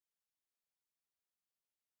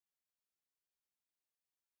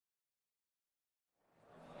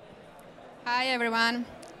Hi everyone,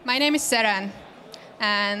 my name is Seren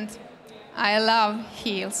and I love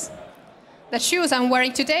heels. The shoes I'm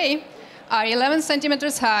wearing today are 11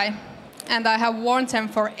 centimeters high and I have worn them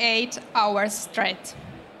for 8 hours straight.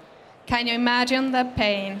 Can you imagine the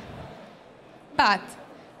pain? But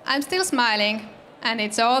I'm still smiling and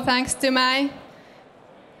it's all thanks to my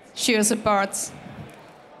shoe supports.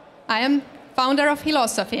 I am founder of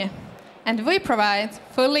Heelosophy and we provide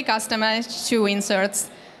fully customized shoe inserts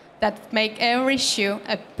that make every shoe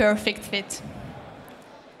a perfect fit.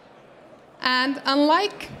 And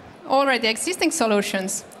unlike already existing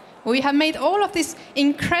solutions, we have made all of this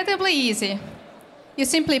incredibly easy. You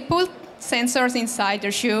simply put sensors inside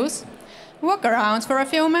your shoes, walk around for a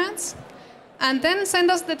few minutes, and then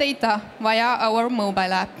send us the data via our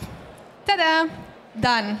mobile app. Ta-da!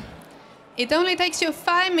 Done. It only takes you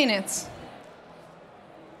 5 minutes.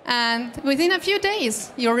 And within a few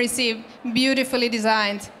days, you'll receive beautifully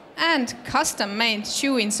designed and custom-made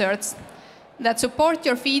shoe inserts that support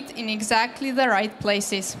your feet in exactly the right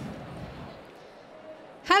places.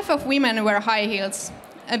 Half of women wear high heels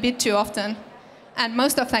a bit too often, and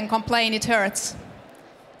most of them complain it hurts.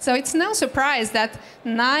 So it's no surprise that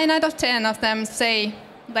 9 out of 10 of them say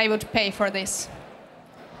they would pay for this.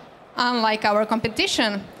 Unlike our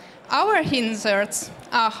competition, our inserts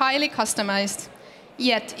are highly customized,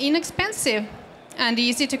 yet inexpensive and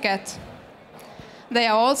easy to get. They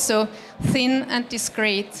are also thin and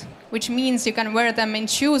discreet, which means you can wear them in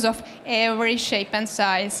shoes of every shape and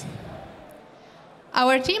size.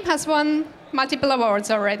 Our team has won multiple awards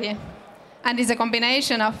already, and is a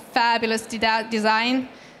combination of fabulous design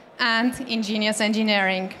and ingenious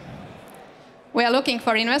engineering. We are looking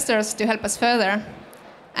for investors to help us further,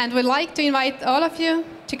 and we'd like to invite all of you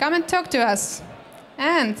to come and talk to us,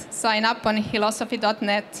 and sign up on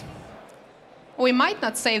heelosophy.net. We might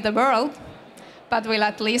not save the world, but we'll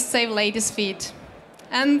at least save ladies' feet.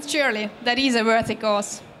 And surely, that is a worthy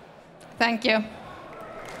cause. Thank you.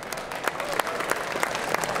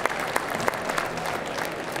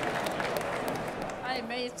 I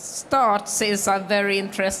may start, since I'm very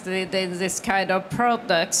interested in this kind of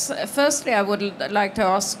products. Firstly, I would like to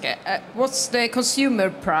ask, what's the consumer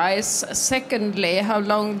price? Secondly, how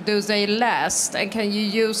long do they last? And can you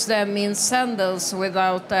use them in sandals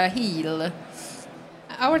without a heel?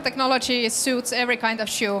 Our technology suits every kind of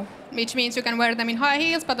shoe, which means you can wear them in high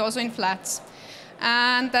heels, but also in flats.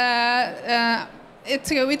 And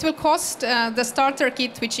it will cost the starter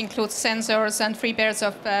kit, which includes sensors and 3 pairs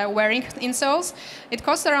of wearing insoles. It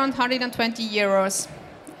costs around 120 euros.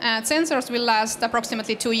 Sensors will last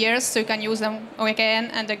approximately 2 years, so you can use them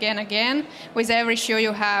again and again with every shoe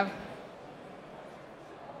you have.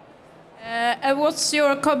 And what's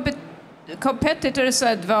your competitor's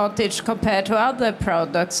advantage compared to other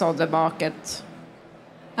products on the market?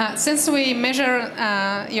 Since we measure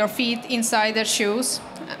your feet inside the shoes,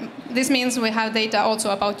 this means we have data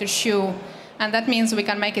also about your shoe. And that means we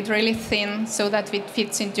can make it really thin so that it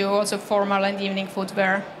fits into also formal and evening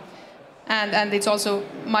footwear. And it's also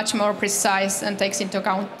much more precise and takes into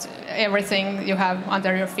account everything you have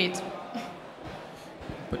under your feet.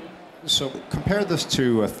 So compare this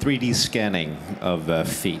to 3D scanning of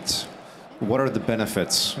feet. What are the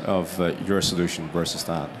benefits of your solution versus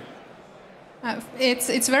that?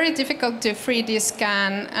 It's very difficult to 3D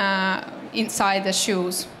scan inside the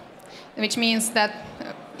shoes, which means that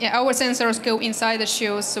our sensors go inside the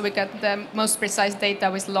shoes, so we get the most precise data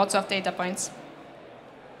with lots of data points.